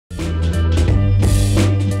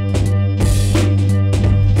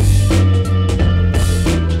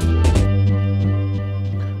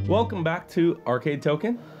welcome back to Arcade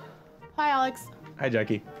Tokin. Hi, Alex. Hi,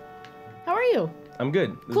 Jackie. How are you? I'm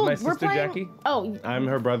good. This Cool. is my sister, Jackie. Oh. I'm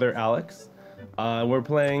her brother, Alex. We're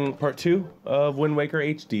playing part 2 of Wind Waker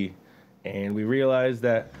HD. And we realized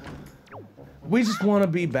that we just want to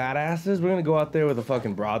be badasses. We're going to go out there with a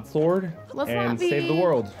fucking broadsword and save the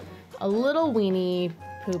world. A little weenie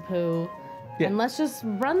poo-poo. Yeah. And let's just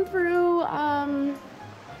run through,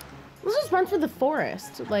 the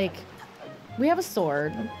forest. Like, we have a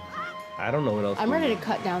sword. I don't know what else. I'm ready to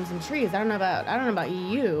cut down some trees. I don't know about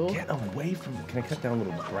you. Get away from me. Can I cut down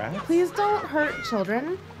little grass? Please don't hurt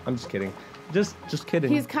children. I'm just kidding. Just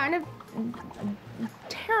kidding. He's kind of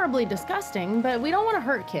terribly disgusting, but we don't want to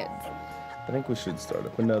hurt kids. I think we should start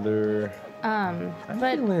up another. I'm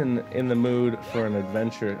but feeling in the mood for an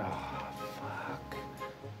adventure.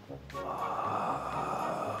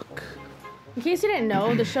 Oh, fuck. in case you didn't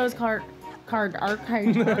know, the show's called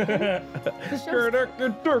Arcade Token.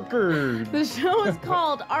 The show is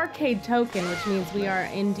called Arcade Token, which means we are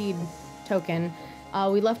indeed Token.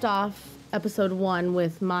 We left off episode 1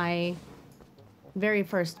 with my very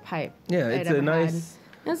first pipe. Yeah, it's a nice.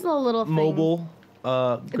 It's a little thing. Mobile.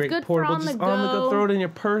 Great good portable. for on the Just on the go. go. Throw it in your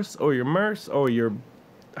purse or your merce or your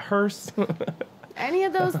hearse. Any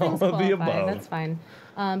of those things All of the qualify. above. That's fine.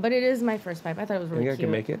 But it is my first pipe. I thought it was really Think I cute.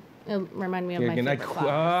 can make it? It reminded me of my Can I? favorite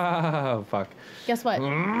flowers. Fuck. Guess what?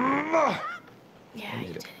 Yeah, you made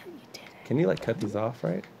did it. it. You did it. Can you like cut these off,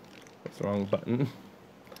 right? That's the wrong button.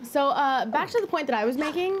 So back to the point that I was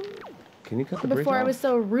making Can you cut the bridge before I off? was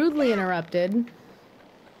so rudely interrupted.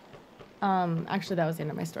 Actually, that was the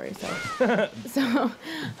end of my story. So,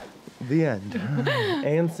 The end.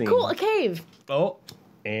 And scene. cool. A cave. Oh,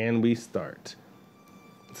 and we start.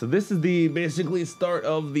 So this is the basically start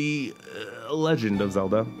of the Legend of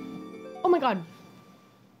Zelda. Oh my God.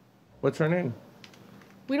 What's her name?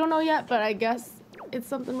 We don't know yet, but I guess it's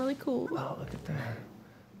something really cool. Oh, look at that.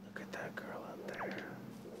 Look at that girl out there.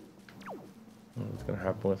 What's gonna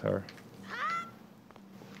happen with her?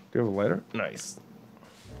 Do you have a lighter? Nice.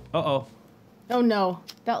 Uh-oh. Oh no,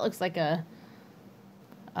 that looks like a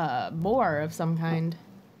boar of some kind.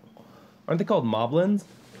 Aren't they called moblins?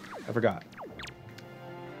 I forgot.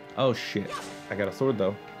 Oh shit. I got a sword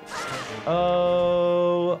though.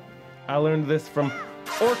 Oh, I learned this from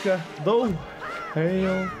Orca, though.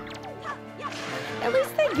 Hail. At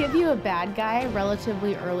least they give you a bad guy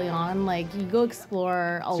relatively early on. Like, you go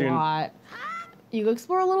explore a lot. You go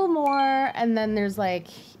explore a little more, and then there's like,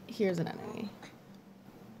 here's an enemy.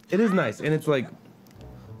 It is nice, and it's like,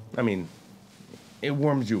 I mean, it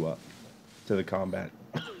warms you up to the combat.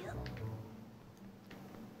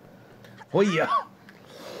 Oh yeah.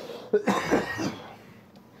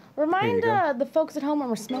 Remind the folks at home what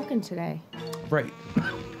we're smoking today. Right.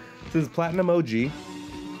 This is Platinum OG.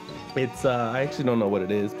 It's I actually don't know what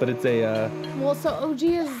it is, but it's a Well, so OG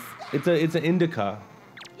is it's an Indica,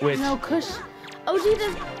 which no Kush. OG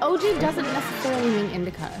doesn't necessarily mean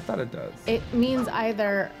Indica. I thought it does. It means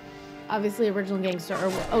either, obviously, original gangster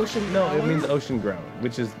or ocean. No, it grown. means ocean ground,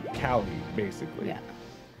 which is Cali, basically. Yeah.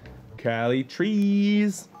 Cali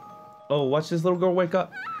trees. Oh, watch this little girl wake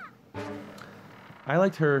up. I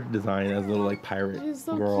liked her design as a little like pirate She's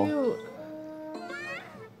so girl. cute.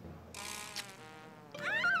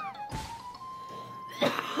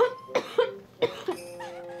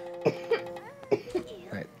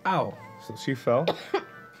 Right. Ow. So she fell.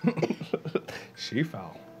 She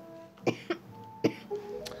fell. It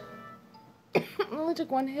only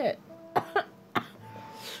took one hit.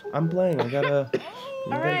 I'm playing. I gotta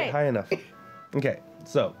right. get high enough. Okay,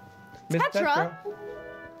 so Miss Tetra.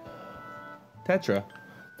 Tetra.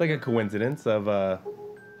 It's like a coincidence of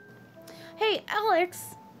Hey,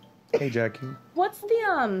 Alex. Hey Jackie. What's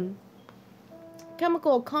the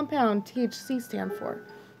chemical compound THC stand for?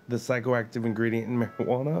 The psychoactive ingredient in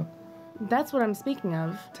marijuana. That's what I'm speaking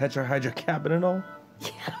of. Tetrahydrocannabinol.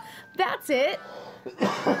 That's it.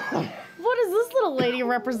 What does this little lady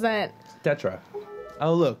represent? Tetra.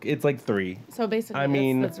 Oh look, it's like 3. So basically, I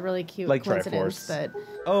mean, that's really cute. like coincidence. Triforce. But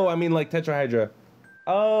Oh, I mean like tetrahydra.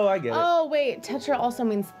 Oh, I get it. oh wait, Tetra also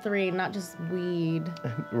means 3, not just weed.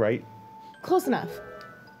 Right. Close enough.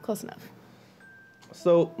 Close enough.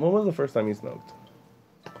 So, when was the first time you smoked?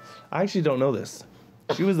 I actually don't know this.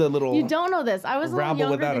 She was a little You don't know this. I was a little rabble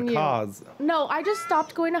younger without than a you. cause. No, I just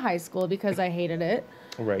stopped going to high school because I hated it.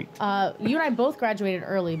 Right. You and I both graduated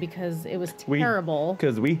early because it was terrible.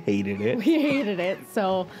 Because we hated it. We hated it.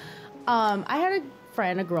 So, I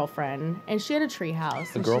had a girlfriend, and she had a tree house.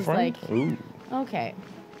 A And girlfriend? she's Ooh. like, okay.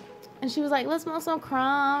 And she was like, let's smoke some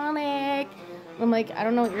chronic. I'm like, I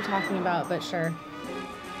don't know what you're talking about, but sure.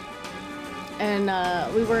 And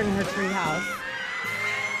we were in her tree house.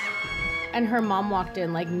 and her mom walked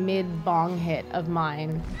in like mid bong hit of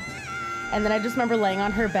mine. And then I just remember laying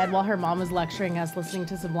on her bed while her mom was lecturing us, listening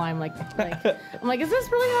to Sublime. Like I'm like, is this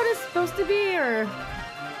really how it's supposed to be, or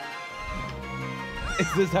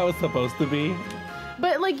Is this how it's supposed to be?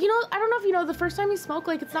 But like, you know, I don't know if you know, the first time you smoke,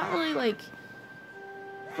 like it's not really like.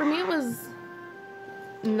 For me, it was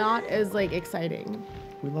not as like exciting.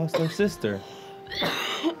 We lost our sister.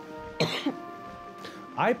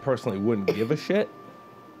 I personally wouldn't give a shit.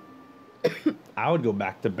 I would go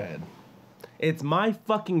back to bed. It's my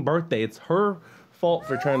fucking birthday. It's her fault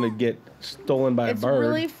for trying to get stolen by a bird. It's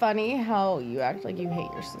really funny how you act like you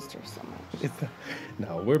hate your sister so much.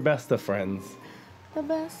 No, we're best of friends. The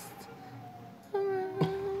best.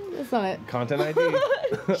 That's not it. Content ID.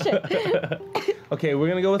 Shit. Okay, we're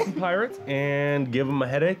gonna go with some pirates and give them a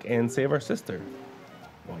headache and save our sister.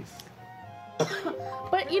 Nice.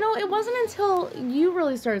 But you know, it wasn't until you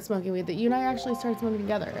really started smoking weed that you and I actually started smoking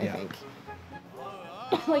together, I think.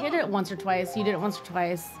 Like I did it once or twice, you did it once or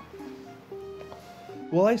twice.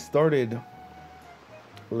 Well, I started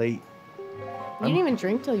late. You didn't even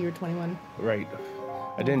drink till you were 21. Right.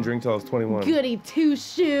 I didn't drink till I was 21. Goody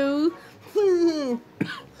two-shoe.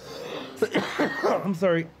 I'm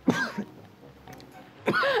sorry.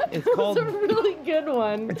 It's called. That's a really good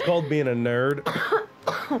one. It's called being a nerd.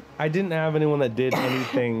 I didn't have anyone that did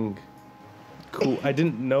anything cool. I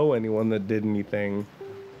didn't know anyone that did anything,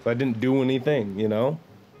 so I didn't do anything. You know.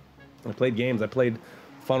 I played games. I played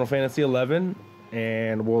Final Fantasy 11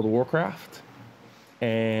 and World of Warcraft,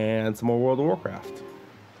 and some more World of Warcraft.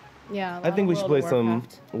 Yeah. I think we should play some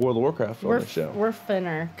World of Warcraft on the show. We're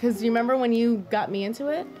finner. Because you remember when you got me into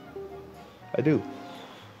it? I do.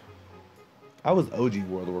 I was OG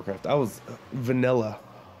World of Warcraft. I was vanilla.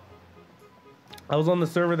 I was on the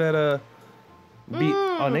server that beat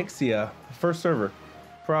Onyxia. First server.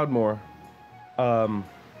 Proudmoore.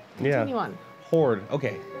 Continue on. Horde.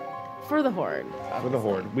 Okay. For the Horde. For the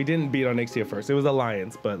Horde. We didn't beat Onyxia first. It was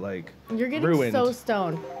Alliance, but like You're getting ruined. so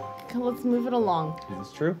stoned. Let's move it along. Is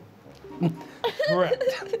this true? Correct.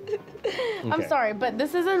 I'm sorry, but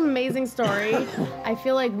this is an amazing story. I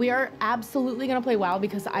feel like we are absolutely gonna play WoW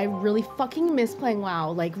because I really fucking miss playing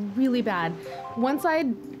WoW, like really bad. Once I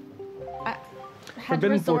had Forbidden to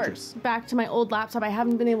resort Fortress. back to my old laptop, I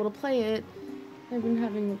haven't been able to play it. I've been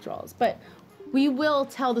having withdrawals, but we will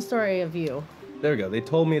tell the story of you. There we go. They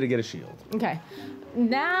told me to get a shield. Okay,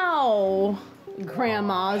 now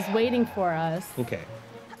Grandma's waiting for us. Okay.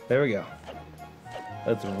 There we go.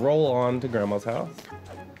 Let's roll on to Grandma's house.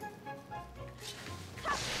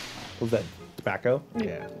 Was that tobacco?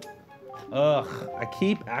 Yeah. Ugh, I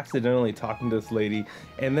keep accidentally talking to this lady,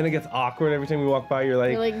 and then it gets awkward every time we walk by. You're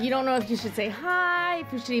like, you don't know if you should say hi,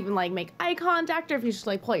 if you should even like make eye contact, or if you should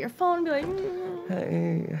like pull out your phone and be like,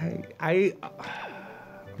 hey.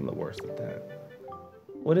 I'm the worst at that.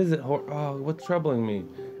 What is it? Oh, what's troubling me?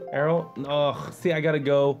 Errol? Ugh, see, I gotta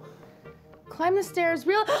go. Climb the stairs,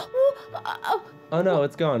 real. Oh no,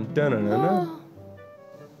 it's gone. Dun-dun-dun-dun.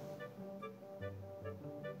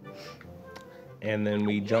 And then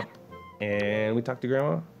we jump and we talk to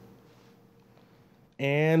Grandma.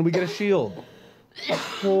 And we get a shield.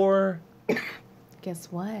 Guess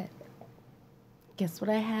what? Guess what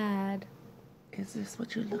I had? Is this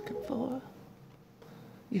what you're looking for?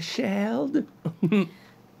 Your shield? You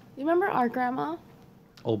remember our grandma?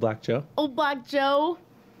 Old Black Joe? Old Black Joe.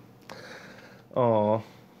 Aw.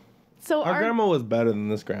 So Our grandma was better than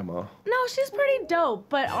this grandma. No, she's pretty dope.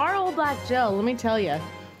 But our Old Black Joe, let me tell you. We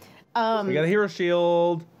got a hero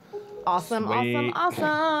shield. Awesome, Sweet.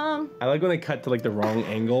 awesome. I like when they cut to like the wrong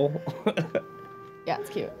angle. Yeah, it's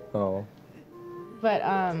cute. Oh. But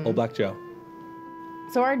Old Black Joe.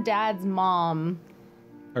 So our dad's mom,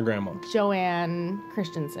 Our grandma. Joanne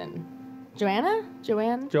Christensen. Joanna?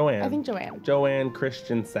 Joanne? Joanne. I think Joanne. Joanne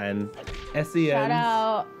Christensen. S-E-N. Shout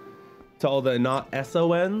out. To all the not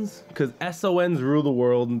S-O-Ns. Because S-O-Ns rule the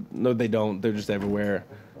world. No, they don't. They're just everywhere.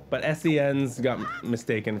 But S-E-Ns got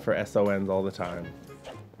mistaken for S-O-Ns all the time.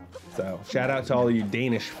 So, shout out to all you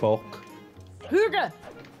Danish folk. Hooga!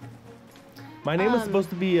 My name was supposed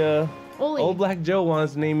to be, Oli. Old Black Joe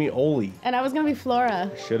wants to name me Oli. And I was gonna be Flora.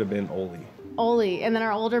 Should have been Oli. Oli. And then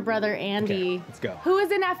our older brother, Andy. Okay, let's go. Who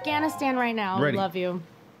is in Afghanistan right now. Ready. Love you.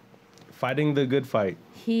 Fighting the good fight.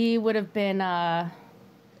 He would have been,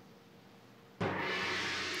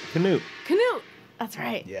 Canute. Canute. That's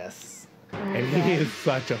right. Yes. Oh And my he God. is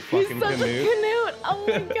such a He's fucking such Canute. a Canute. Oh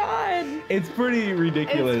my God. It's pretty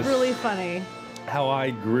ridiculous. It's really funny. How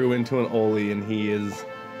I grew into an Oli and he is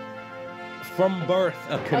from birth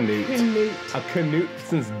a Canute. A Canute. A Canute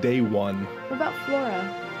since day one. What about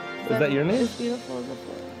Flora? Is that your name? As beautiful as a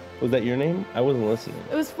Flora. Was that your name? I wasn't listening.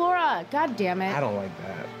 It was Flora. God damn it. I don't like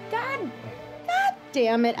that. God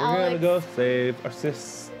damn it, We're Alex. gonna go save our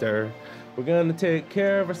sister. We're gonna take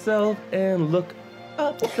care of ourselves and look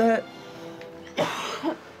upset.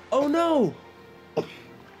 Oh no!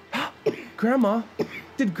 Grandma,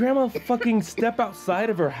 did Grandma fucking step outside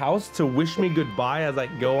of her house to wish me goodbye as I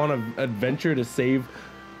go on an adventure to save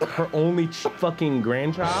her only fucking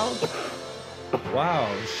grandchild? Wow,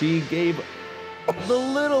 she gave the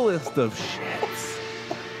littlest of shits.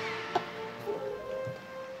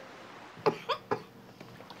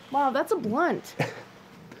 Wow, that's a blunt.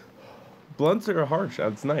 Blunts are harsh.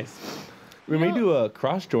 That's nice. We may do a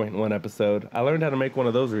cross joint one episode. I learned how to make one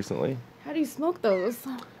of those recently. How do you smoke those?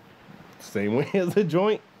 Same way as a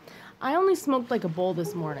joint. I only smoked like a bowl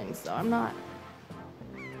this morning, so I'm not.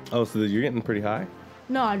 Oh, so you're getting pretty high?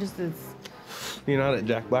 No, I just it's. You're not at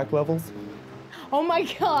Jack Black levels? Oh my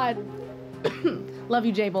god. Love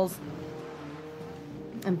you, Jables.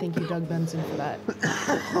 And thank you, Doug Benson, for that.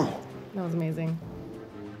 That was amazing.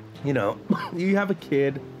 You know, you have a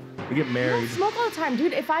kid, you get I married. smoke all the time,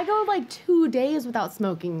 dude. If I go like 2 days without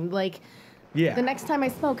smoking, like Yeah. the next time I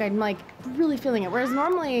smoke, I'm like really feeling it. Whereas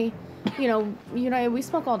normally, you know, we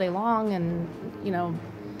smoke all day long, and you know,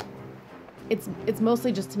 it's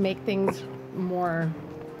mostly just to make things more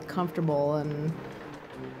comfortable and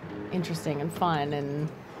interesting and fun, and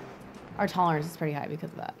our tolerance is pretty high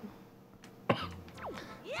because of that.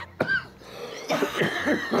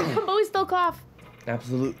 But we still cough.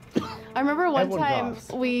 Absolute. I remember one Everyone time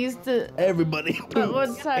coughs. we used to. Everybody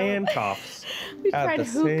One time and coughs we at tried the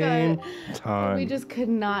hookah. same and time. we just could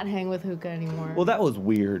not hang with hookah anymore. Well, that was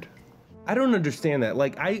weird. I don't understand that.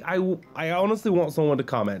 Like, I honestly want someone to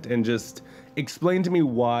comment and just explain to me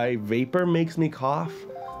why vapor makes me cough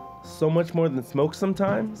so much more than smoke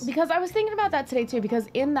sometimes. Because I was thinking about that today too, because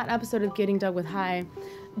in that episode of Getting Dug with High,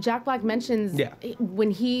 Jack Black mentions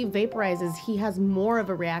when he vaporizes, he has more of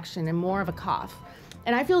a reaction and more of a cough.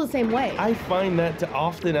 And I feel the same way. I find that to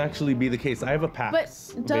often actually be the case. I have a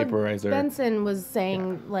PAX But Doug vaporizer. Benson was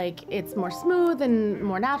saying like it's more smooth and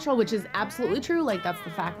more natural, which is absolutely true. Like that's the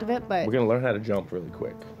fact of it. But We're gonna learn how to jump really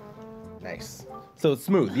quick. Nice. So it's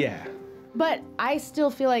smooth, yeah. But I still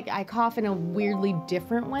feel like I cough in a weirdly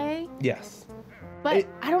different way. Yes. But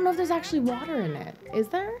I don't know if there's actually water in it. Is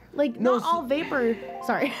there? Like No, not all vapor.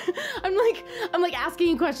 Sorry, I'm like asking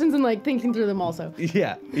you questions and like thinking through them also.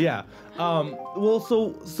 Yeah, yeah. Well,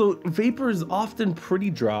 so vapor is often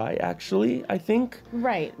pretty dry, actually, I think.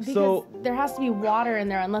 Right, because there has to be water in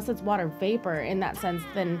there. Unless it's water vapor in that sense,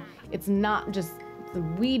 then it's not just the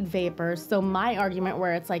weed vapor. So my argument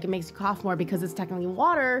where it's like it makes you cough more because it's technically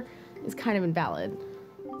water is kind of invalid.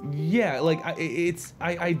 Yeah, like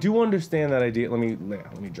I do understand that idea. Let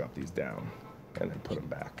me drop these down and then put them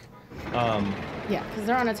back. Yeah, because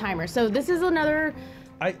they're on a timer. So this is another.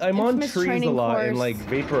 I'm on infamous trees a training lot course. in like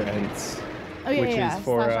vapor ents, Oh yeah, which yeah. is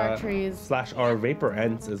for /R trees. /R vapor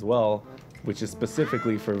ents as well, which is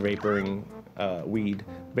specifically for vaporing weed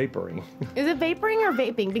vaporing. Is it vaporing or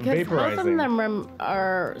vaping? Because both of them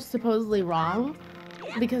are supposedly wrong.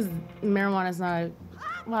 Because marijuana is not a.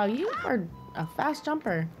 Wow, you are a fast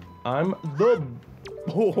jumper. I'm the.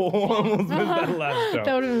 Oh, almost missed that last jump.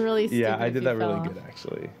 That would have been really stupid. Yeah, I if did you that really fell. good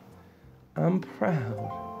actually. I'm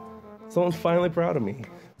proud. Someone's finally proud of me.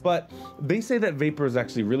 But they say that vapor is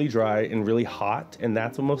actually really dry and really hot, and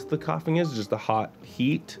that's what most of the coughing is, just a hot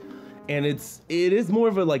heat. And it is more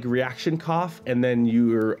of a like reaction cough, and then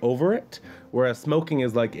you're over it. Whereas smoking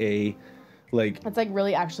is like a It's like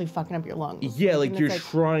really actually fucking up your lungs. yeah, like And you're it's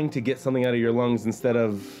like, trying to get something out of your lungs instead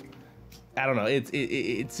of, I don't know.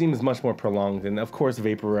 It seems much more prolonged, and of course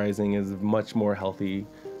vaporizing is much more healthy.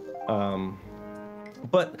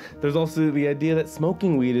 But there's also the idea that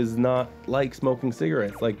smoking weed is not like smoking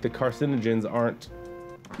cigarettes. Like the carcinogens aren't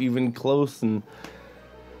even close, and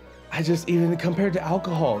I just even compared to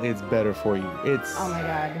alcohol, it's better for you. It's oh my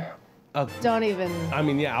god. Don't even. I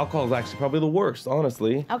mean, yeah, alcohol is actually probably the worst,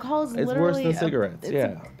 honestly. Alcohol is It's literally worse than cigarettes, it's yeah. a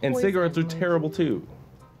And poison. cigarettes are terrible too.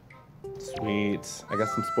 Sweet. I got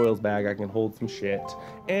some spoils bag. I can hold some shit.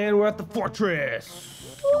 And we're at the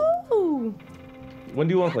fortress. Ooh. When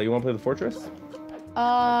do you want to play? You want to play the fortress?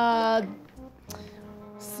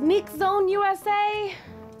 Sneak Zone USA.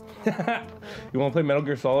 You want to play Metal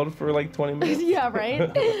Gear Solid for like 20 minutes? Yeah, right.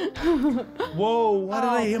 Whoa, what did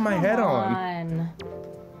I hit my head on? on?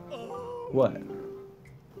 What?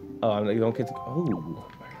 Oh, you don't get to. Oh.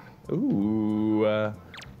 Ooh. I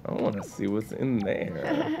want to see what's in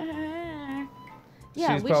there.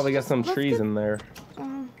 Yeah, She's we probably should got some let's trees get- in there.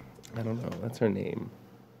 I don't know. That's her name.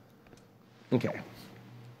 Okay.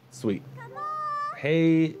 Sweet.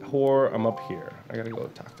 Hey, whore, I'm up here. I gotta go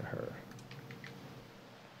talk to her.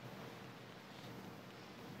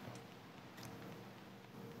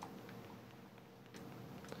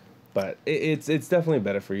 But it's definitely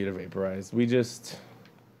better for you to vaporize. We just...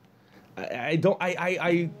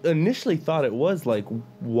 I initially thought it was like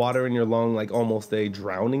water in your lung, like almost a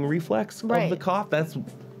drowning reflex of the cough. That's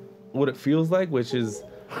what it feels like, which is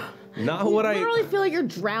not what I... You literally feel like you're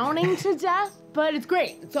drowning to death, but it's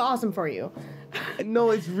great. It's awesome for you.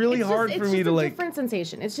 No, it's really hard for me to like... It's a different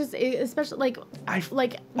sensation. It's just, especially like... I feel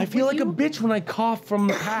like a bitch when I cough from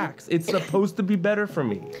the packs. It's supposed to be better for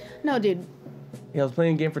me. No, dude. Yeah, I was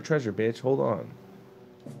playing a game for treasure, bitch. Hold on.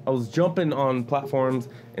 I was jumping on platforms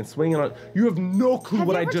and swinging on... You have no clue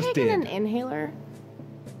what I just did. Have you ever taken an inhaler?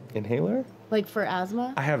 Inhaler? Like for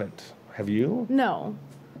asthma? I haven't. Have you? No.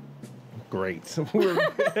 Great.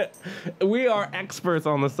 We are experts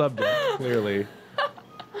on the subject, clearly.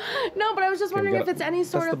 No, but I was just wondering if it's any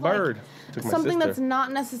sort of like something that's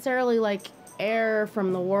not necessarily like air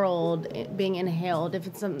from the world being inhaled, if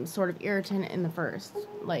it's some sort of irritant in the first,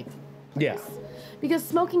 like... Yeah. Because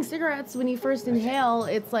smoking cigarettes, when you first inhale,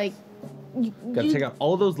 it's like... Gotta take out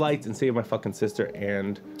all those lights and save my fucking sister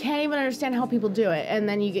and... Can't even understand how people do it, and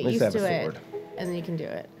then you get used to it, and then you can do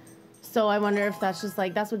it. So I wonder if that's just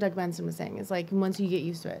like... That's what Doug Benson was saying. It's like, once you get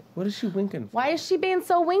used to it. What is she winking for? Why is she being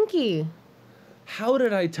so winky? How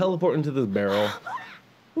did I teleport into this barrel?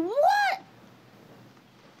 What?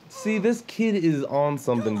 See, this kid is on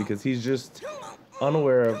something because he's just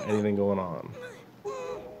unaware of anything going on.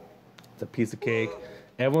 It's a piece of cake.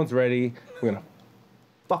 Everyone's ready. We're gonna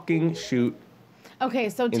fucking shoot. Okay,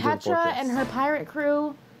 so Tetra and her pirate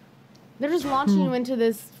crew, they're just launching you into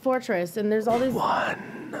this fortress, and there's all these...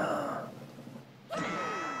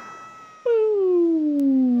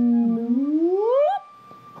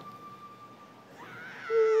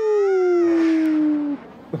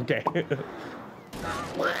 Okay.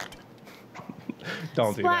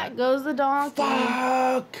 Don't do that. Splat goes the donkey.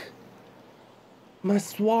 Fuck! My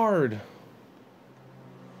sword.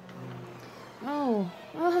 Oh.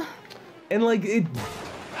 And like it...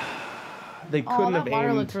 They couldn't have that water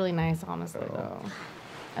aimed... looked really nice, honestly, though.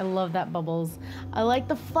 I love that bubbles. I like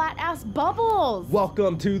the flat-ass bubbles!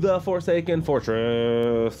 Welcome to the Forsaken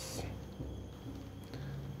Fortress.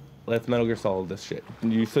 Let's Metal Gear Solid this shit.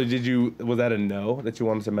 Was that a no, that you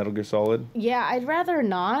wanted to Metal Gear Solid? Yeah, I'd rather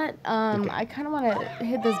not. Okay. I kind of want to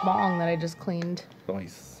hit this bong that I just cleaned.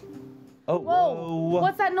 Nice. Oh, whoa.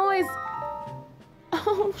 What's that noise?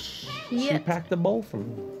 Oh, shit. She packed a bowl for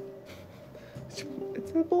me.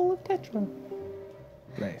 It's a bowl of Tetra.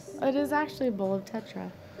 Nice. It is actually a bowl of Tetra.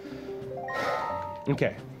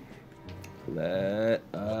 Okay. Let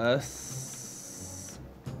us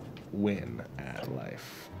win at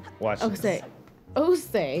life. Watch this. Say.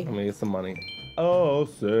 I'm gonna get some money. Oh,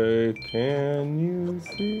 say, can you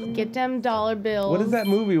see? Get them dollar bills. What is that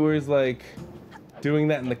movie where he's like doing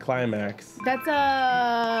that in the climax? That's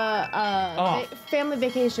a Family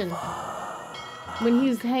Vacation. When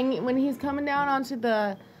he's coming down onto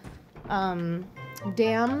the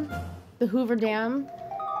dam, the Hoover Dam,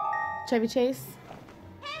 Chevy Chase,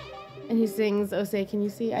 and he sings "Oh Say Can You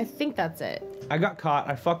See." I think that's it. I got caught.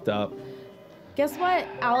 I fucked up. Guess what,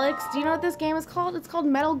 Alex? Do you know what this game is called? It's called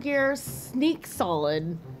Metal Gear Sneak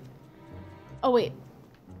Solid. Oh wait.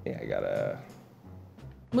 Yeah, I gotta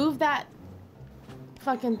move that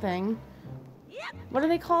fucking thing. What are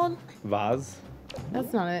they called? Vase.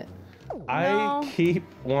 That's not it. I keep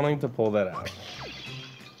wanting to pull that out.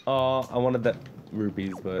 Oh, I wanted that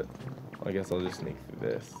rupees, but I guess I'll just sneak through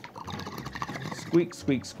this. Squeak,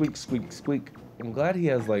 squeak, squeak, squeak, squeak. I'm glad he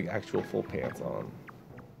has like actual full pants on.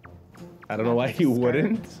 I don't know why he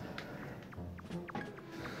wouldn't.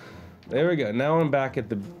 There we go. Now I'm back at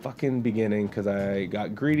the fucking beginning because I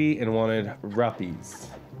got greedy and wanted rupees.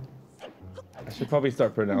 I should probably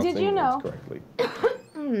start pronouncing words correctly.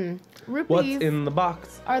 Rupees. What's in the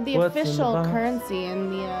box? Are the official currency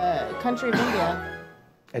in the country of India.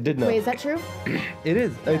 I did know. Wait, is that true? It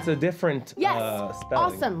is. It's a different spelling.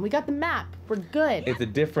 Awesome. We got the map. We're good. It's a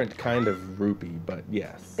different kind of rupee, but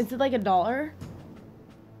yes. Is it like $1?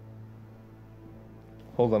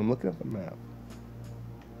 Hold on, I'm looking at the map.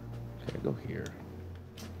 Okay, go here.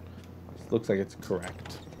 This looks like it's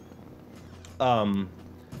correct.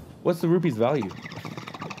 What's the rupee's value?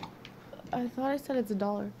 I thought I said it's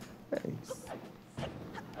 $1. Nice.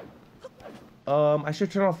 I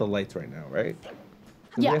should turn off the lights right now, right?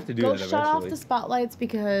 Yeah, we have to do go that shut eventually. off the spotlights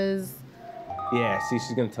because... Yeah, see,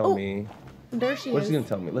 she's gonna tell me. There she is. What's she gonna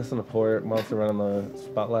tell me? Listen to poor monster run on the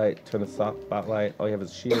spotlight, turn the spotlight, all you have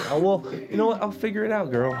is shield. Oh, well, you know what? I'll figure it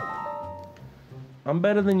out, girl. I'm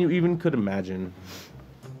better than you even could imagine.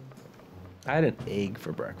 I had an egg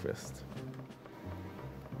for breakfast.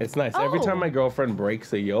 It's nice. Every time my girlfriend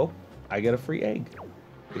breaks a yolk, I get a free egg.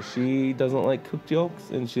 She doesn't like cooked yolks,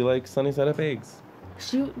 and she likes sunny side up eggs.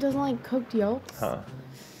 She doesn't like cooked yolks? Huh.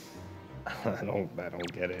 I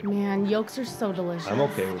don't get it. Man, yolks are so delicious. I'm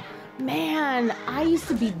okay with Man, I used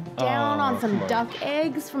to be down on some duck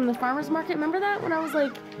eggs from the farmer's market. Remember that? When I was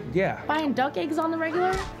like buying duck eggs on the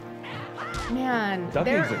regular? Man, duck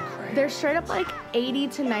eggs are great. They're straight up like 80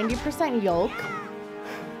 to 90% yolk.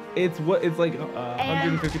 It's like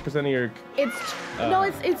 150% of your.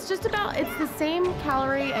 It's just about, it's the same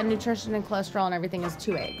calorie and nutrition and cholesterol and everything as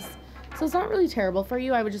 2 eggs. So it's not really terrible for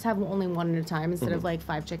you. I would just have only 1 at a time instead of like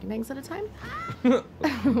 5 chicken eggs at a time,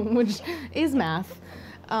 which is math.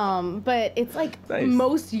 But it's like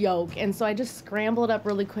most yolk, and so I just scramble it up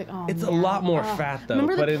really quick. Oh, it's a lot more fat though.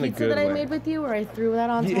 Remember but the in a pizza good that I way. made with you, where I threw that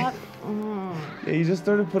on top? Yeah, you just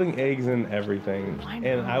started putting eggs in everything,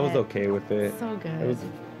 and I was okay with it. So good. It was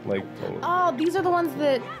like totally. Oh, these are the ones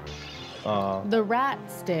that the rat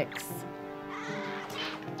sticks.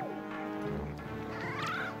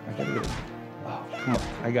 I gotta get it. Oh, come on.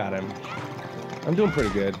 I got him. I'm doing pretty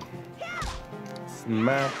good.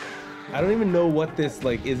 Smack. I don't even know what this,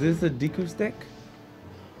 like, is this a Deku stick?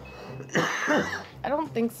 I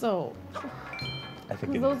don't think so. I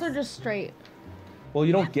think those are just straight. Well,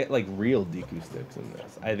 you don't get, like, real Deku sticks in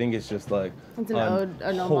this. I think it's just, like, it's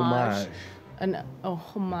an homage. A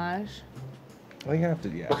homage. I think I have to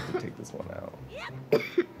take this one out.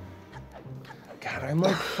 God, I'm,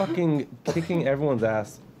 like, fucking kicking everyone's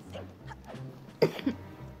ass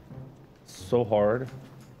so hard.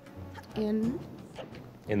 In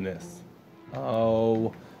this.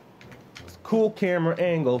 Oh. Cool camera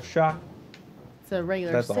angle shot. It's a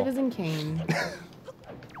regular Citizen Kane.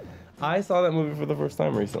 I saw that movie for the first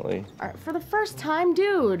time recently. For the first time,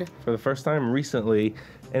 dude. For the first time recently,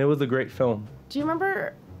 and it was a great film. Do you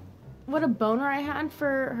remember what a boner I had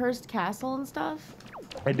for Hearst Castle and stuff?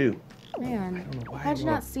 I do. Man, I don't know why how'd you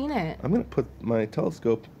not seen it? I'm gonna put my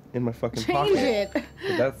telescope in my fucking pocket. Change it.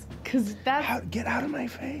 Because that's... Get out of my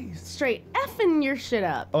face. Straight effing your shit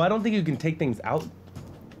up. Oh, I don't think you can take things out.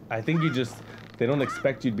 I think you just... They don't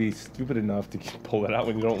expect you to be stupid enough to pull it out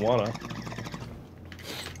when you don't wanna.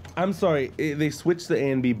 I'm sorry, they switched the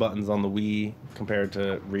A and B buttons on the Wii compared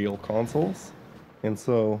to real consoles. And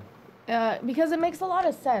so... because it makes a lot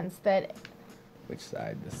of sense that... Which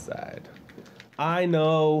side? This side. I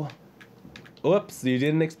know. Oops, you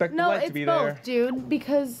didn't expect the light to be there. No, it's both, dude,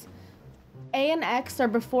 because A and X are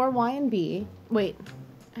before Y and B. Wait.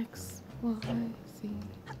 X, Y, Z.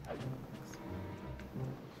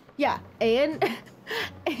 Yeah, A and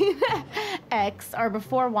X are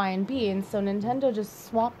before Y and B, and so Nintendo just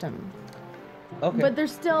swapped them. Okay. But they're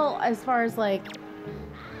still, as far as like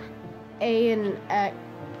A and X,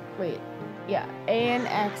 wait, yeah, A and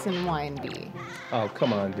X and Y and B. Oh,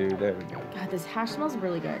 come on, dude, there we go. God, this hash smells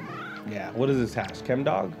really good. Yeah, what is this hash? Chem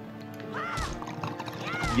dog?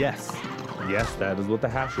 Yes. Yes, that is what the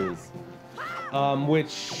hash is.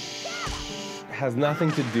 Which has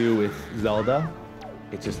nothing to do with Zelda.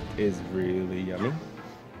 It just is really yummy.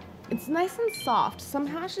 It's nice and soft. Some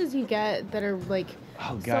hashes you get that are like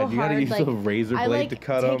oh god, so you gotta hard, use a razor blade to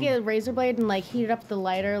cut them. I take a razor blade and like heat it up with the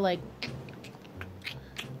lighter, like.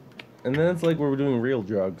 And then it's like we're doing real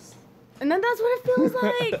drugs. And then that's what it feels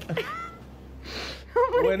like.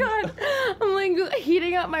 Oh my god, I'm like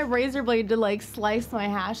heating up my razor blade to like slice my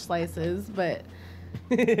hash slices, but.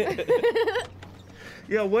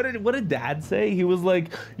 Yeah, what did Dad say? He was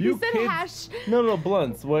like, "You said kids." Hash. No,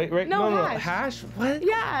 blunts. Wait, right? No, hash. What?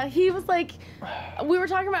 Yeah, he was like, we were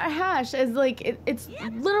talking about hash as like it's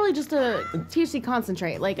literally just a THC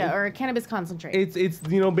concentrate, like or a cannabis concentrate. It's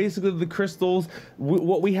basically the crystals.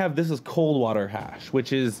 What we have, this is cold water hash,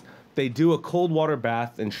 which is they do a cold water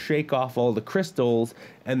bath and shake off all the crystals,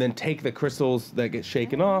 and then take the crystals that get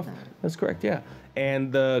shaken off. That's correct. Yeah.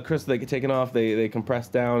 And the crystals that get taken off, they compress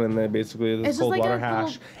down, and then basically this cold water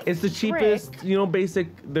hash. It's the cheapest, basic.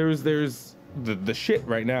 There's the shit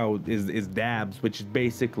right now is dabs, which is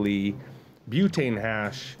basically butane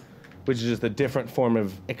hash, which is just a different form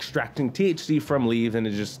of extracting THC from leaves, and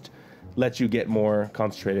it just lets you get more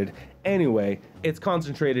concentrated. Anyway, it's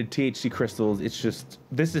concentrated THC crystals. It's just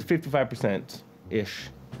this is 55% ish.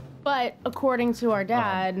 But according to our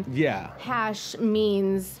dad, hash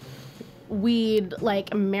means weed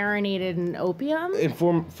like marinated in opium and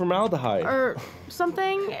formaldehyde or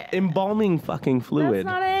something, embalming fucking fluid. That's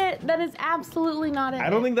not it. That is absolutely not it. I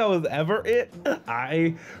don't think that was ever it.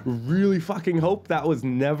 I really fucking hope that was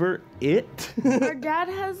never it. Our dad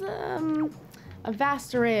has a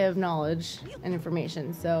vast array of knowledge and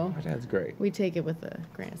information. So My dad's great. we take it with a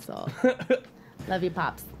grain of salt. Love you,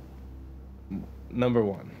 Pops. Number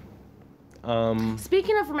 1.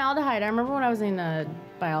 Speaking of formaldehyde, I remember when I was in a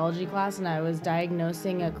biology class and I was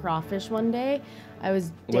diagnosing a crawfish one day. I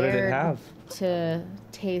was What did it dared have? to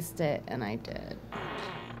taste it, and I did.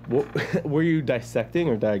 What, were you dissecting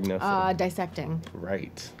or diagnosing? Dissecting.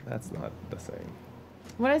 Right. That's not the same.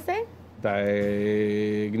 What did I say?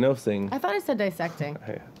 Diagnosing. I thought I said dissecting.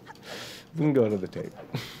 We can go to the tape.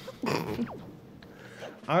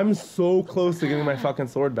 I'm so close to getting my fucking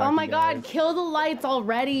sword back. Oh my you god, guys. kill the lights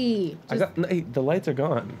already! Hey, the lights are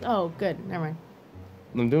gone. Oh, good. Never mind.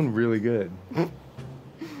 I'm doing really good.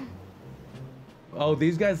 Oh,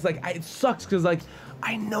 these guys, like, it sucks because, like,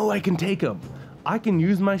 I know I can take them. I can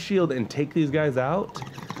use my shield and take these guys out,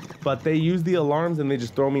 but they use the alarms and they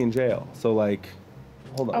just throw me in jail. So, like,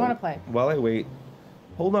 hold on. I wanna play. While I wait,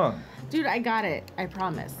 hold on. Dude, I got it. I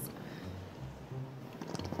promise.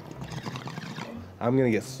 I'm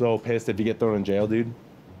gonna get so pissed if you get thrown in jail, dude.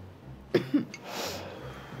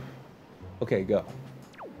 Okay, go.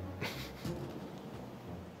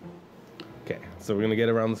 Okay, so we're gonna get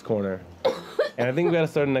around this corner. And I think we gotta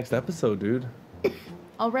start the next episode, dude.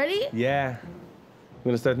 Already? Yeah.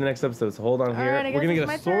 We're gonna start the next episode, so hold on here. Alright, I We're gonna guess get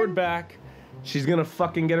a it's my sword turn. back. She's gonna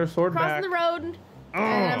fucking get her sword back. Crossing the road.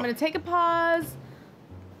 And I'm gonna take a pause.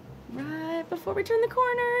 Right before we turn the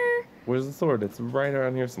corner. Where's the sword? It's right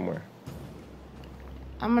around here somewhere.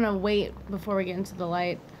 I'm gonna wait before we get into the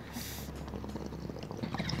light.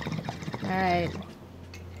 Alright.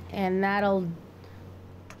 And that'll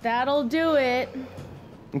do it.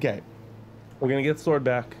 Okay. We're gonna get the sword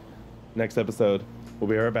back next episode. We'll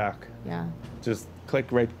be right back. Yeah. Just click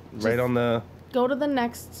right on the Go to the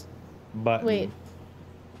next. button. Wait.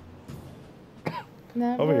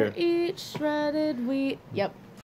 Never Over here. eat shredded wheat. Yep.